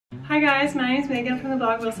guys, my name is Megan from the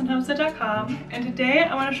blog wilsonhomestead.com, and today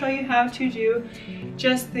I want to show you how to do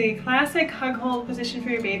just the classic hug hold position for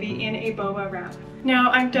your baby in a BOBA wrap. Now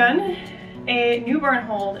I've done a newborn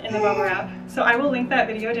hold in the BOBA wrap, so I will link that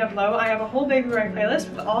video down below. I have a whole Babywearing playlist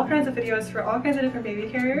with all kinds of videos for all kinds of different baby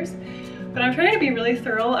carriers, but I'm trying to be really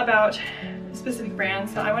thorough about specific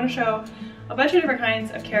brands, so I want to show a bunch of different kinds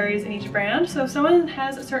of carries in each brand. So if someone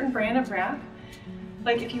has a certain brand of wrap,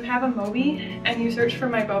 like if you have a Moby and you search for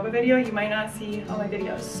my BOBA video, you might not see all my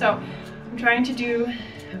videos. So I'm trying to do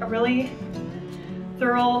a really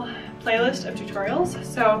thorough playlist of tutorials.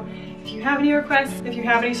 So if you have any requests, if you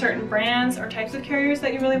have any certain brands or types of carriers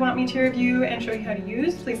that you really want me to review and show you how to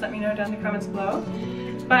use, please let me know down in the comments below.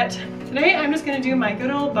 But today I'm just going to do my good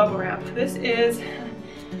old BOBA wrap. This is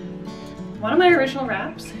one of my original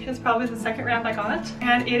wraps. It's probably the second wrap I got,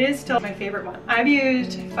 and it is still my favorite one. I've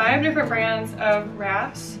used 5 different brands of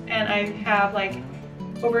wraps, and I have like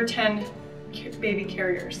over 10 baby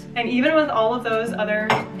carriers. And even with all of those other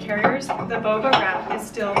carriers, the BOBA wrap is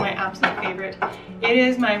still my absolute favorite. It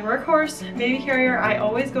is my workhorse baby carrier. I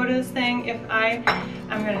always go to this thing if I'm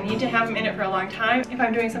gonna need to have them in it for a long time, if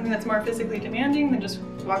I'm doing something that's more physically demanding than just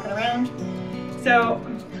walking around. So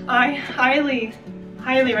I highly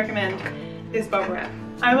recommend this BOBA wrap.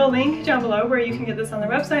 I will link down below where you can get this on their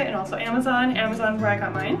website and also Amazon where I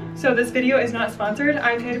got mine. So this video is not sponsored.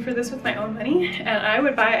 I paid for this with my own money, and I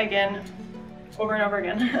would buy it again over and over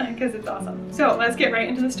again because it's awesome. So let's get right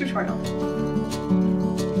into this tutorial.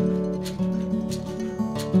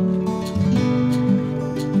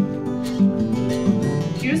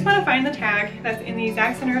 You just want to find the tag that's in the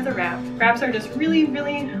exact center of the wrap. Wraps are just really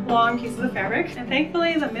long pieces of fabric, and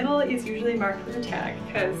thankfully the middle is usually marked with a tag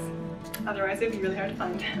because otherwise it'd be really hard to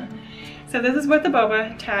find. So this is what the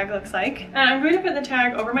BOBA tag looks like. And I'm going to put the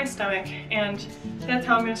tag over my stomach, and that's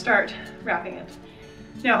how I'm going to start wrapping it.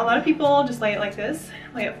 Now a lot of people just lay it like this,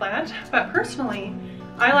 lay it flat, but personally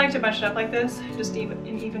I like to bunch it up like this, just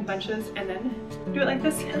in even bunches, and then do it like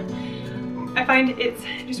this. I find it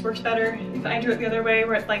just works better. If I do it the other way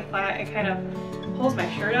where it's like flat, it kind of pulls my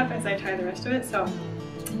shirt up as I tie the rest of it. So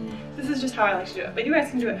this is just how I like to do it, but you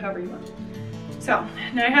guys can do it however you want. So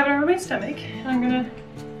now I have it over my stomach, and I'm gonna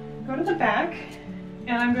go to the back,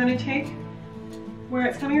 and I'm gonna take where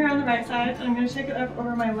it's coming around the right side, and I'm gonna take it up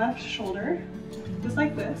over my left shoulder, just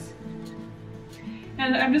like this.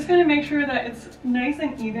 And I'm just gonna make sure that it's nice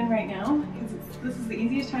and even right now, because this is the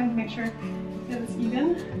easiest time to make sure that it's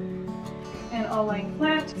even and all lying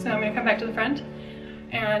flat. So I'm gonna come back to the front,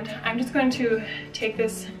 and I'm just going to take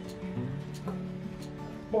this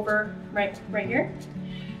over right here.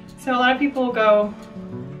 So a lot of people go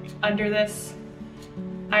under this.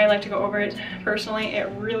 I like to go over it. Personally, it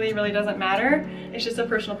really doesn't matter. It's just a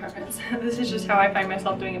personal preference. This is just how I find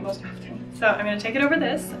myself doing it most often. So I'm gonna take it over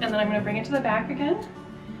this, and then I'm gonna bring it to the back again.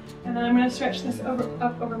 And then I'm gonna stretch this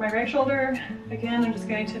up over my right shoulder. Again, I'm just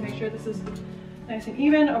going to make sure this is nice and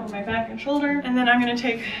even over my back and shoulder. And then I'm gonna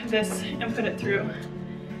take this and put it through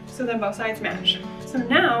so that both sides match. So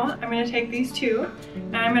now I'm gonna take these two,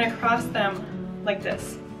 and I'm gonna cross them like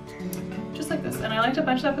this. Just like this, and I like to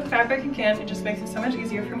bunch it up with fabric again. It just makes it so much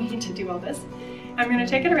easier for me to do all this. I'm going to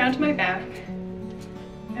take it around to my back,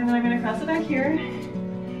 and then I'm going to cross it back here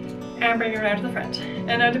and bring it around to the front.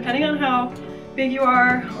 And now depending on how big you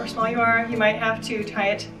are or small you are, you might have to tie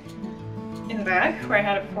it in the back where I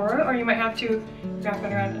had it before, or you might have to wrap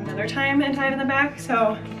it around another time and tie it in the back.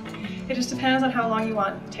 So it just depends on how long you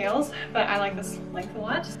want tails, but I like this length a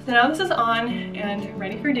lot. So now this is on and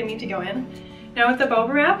ready for Dimmy to go in. Now with the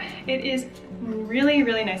BOBA wrap, it is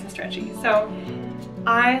really nice and stretchy. So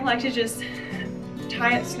I like to just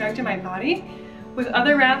tie it snug to my body. With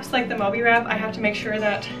other wraps like the Moby wrap, I have to make sure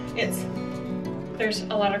that there's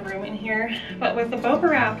a lot of room in here. But with the BOBA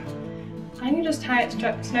wrap, I can just tie it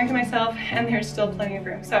snug to myself, and there's still plenty of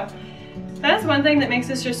room. So that's one thing that makes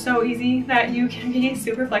this just so easy, that you can be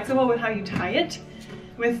super flexible with how you tie it.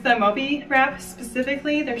 With the Moby wrap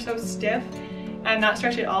specifically, they're so stiff and not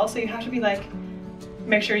stretchy at all, so you have to be like,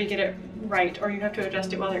 make sure you get it right, or you have to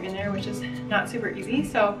adjust it while they're in there, which is not super easy.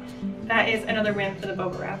 So that is another win for the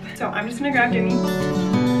BOBA wrap. So I'm just gonna grab Jimmy.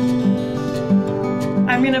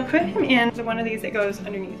 I'm gonna put him in one of these that goes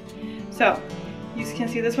underneath. So you can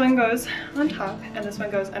see this one goes on top and this one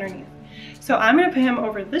goes underneath. So I'm gonna put him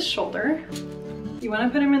over this shoulder. You wanna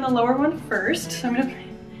put him in the lower one first. So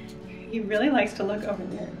he really likes to look over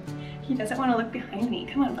there. He doesn't wanna look behind me.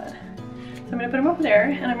 Come on, bud. So I'm gonna put him over there,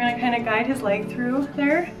 and I'm gonna kind of guide his leg through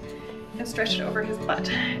there and stretch it over his butt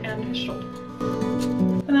and his shoulder.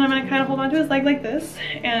 And then I'm gonna kind of hold onto his leg like this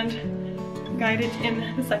and guide it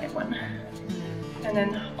in the second one. And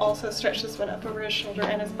and then also stretch this one up over his shoulder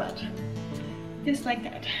and his butt. Just like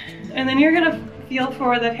that. And then you're gonna feel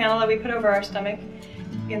for the panel that we put over our stomach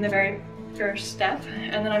in the very first step.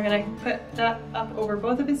 And then I'm gonna put that up over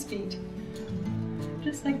both of his feet,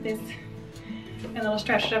 just like this. And then I'll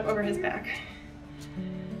stretch it up over his back.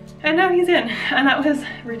 And now he's in, and that was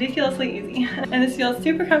ridiculously easy. And this feels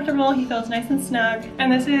super comfortable, he feels nice and snug. And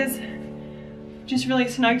this is just really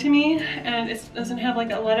snug to me, and it doesn't have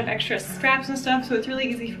like a lot of extra straps and stuff, so it's really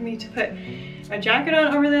easy for me to put a jacket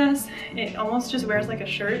on over this. It almost just wears like a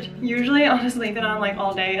shirt. Usually I'll just leave it on like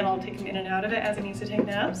all day and I'll take him in and out of it as he needs to take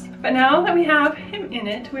naps. But now that we have him in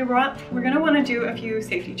it, we're gonna wanna do a few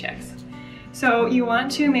safety checks. So you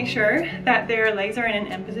want to make sure that their legs are in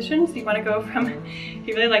an M position. So you want to go from,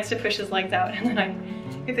 he really likes to push his legs out, and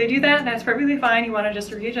then if they do that, that's perfectly fine. You want to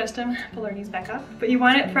just readjust them, pull their knees back up. But you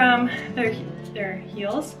want it from their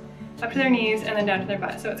heels up to their knees and then down to their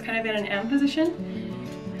butt. So it's kind of in an M position.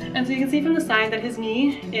 And so you can see from the side that his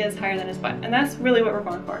knee is higher than his butt. And that's really what we're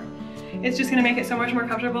going for. It's just going to make it so much more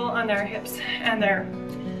comfortable on their hips and their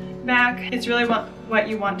back. It's really what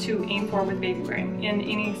you want to aim for with baby wearing in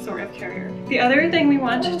any sort of carrier. The other thing we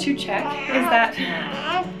want to check is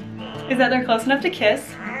that they're close enough to kiss.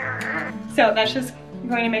 So that's just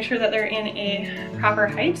going to make sure that they're in a proper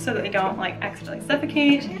height so that they don't like accidentally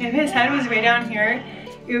suffocate. If his head was way down here,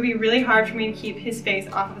 it would be really hard for me to keep his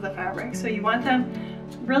face off of the fabric. So you want them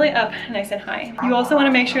really up nice and high. You also want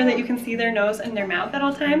to make sure that you can see their nose and their mouth at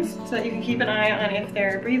all times so that you can keep an eye on if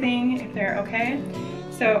they're breathing, if they're okay.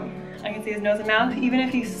 So I can see his nose and mouth. Even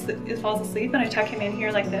if he falls asleep and I tuck him in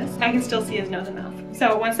here like this, I can still see his nose and mouth.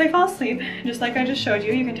 So once they fall asleep, just like I just showed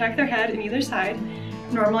you, you can tuck their head in either side.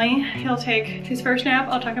 Normally, he'll take his first nap,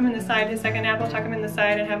 I'll tuck him in this side, his second nap, I'll tuck him in this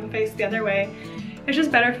side and have him face the other way. It's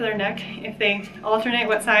just better for their neck if they alternate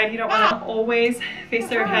what side. You don't want to always face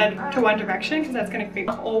their head to one direction because that's going to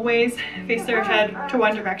create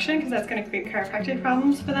chiropractic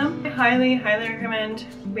problems for them. I highly recommend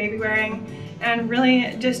baby wearing, and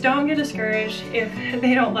really just don't get discouraged if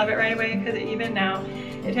they don't love it right away, because even now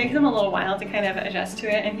it takes them a little while to kind of adjust to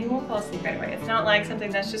it, and you won't fall asleep right away. It's not like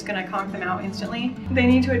something that's just going to conk them out instantly. They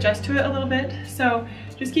need to adjust to it a little bit, so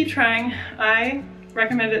just keep trying. I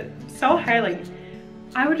recommend it so highly.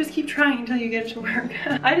 I would just keep trying until you get it to work.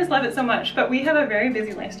 I just love it so much, but we have a very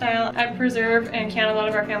busy lifestyle. I preserve and can a lot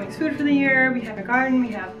of our family's food for the year. We have a garden,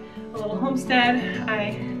 we have a little homestead.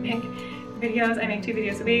 I make videos, I make 2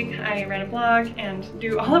 videos a week. I write a blog and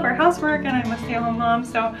do all of our housework, and I'm a stay-at-home mom,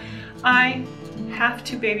 so I have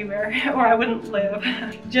to baby wear or I wouldn't live.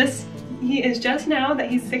 He is just now that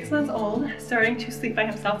he's 6 months old, starting to sleep by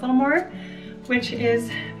himself a little more, which is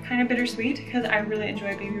kind of bittersweet because I really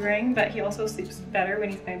enjoy baby wearing, but he also sleeps better when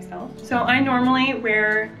he's by himself. So I normally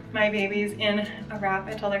wear my babies in a wrap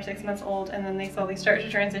until they're 6 months old, and then they slowly start to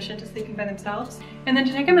transition to sleeping by themselves. And then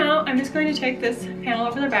to take them out, I'm just going to take this panel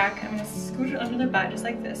over their back, I'm going to scoot it under their butt just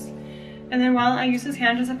like this. And then while I use his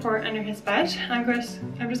hand to support under his butt, I'm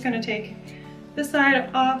just going to take this side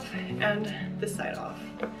off and this side off.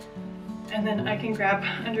 And then I can grab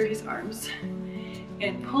under his arms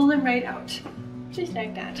and pull him right out. Just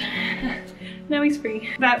like that. Now he's free.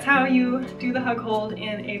 That's how you do the hug hold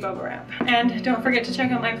in a BOBA wrap. And don't forget to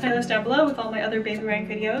check out my playlist down below with all my other baby wearing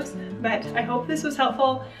videos. But I hope this was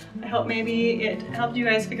helpful. I hope maybe it helped you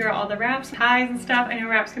guys figure out all the wraps, ties and stuff. I know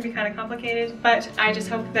wraps can be kind of complicated, but I just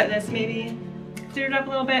hope that this maybe cleared it up a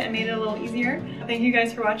little bit and made it a little easier. Thank you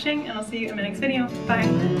guys for watching, and I'll see you in my next video.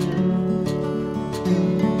 Bye.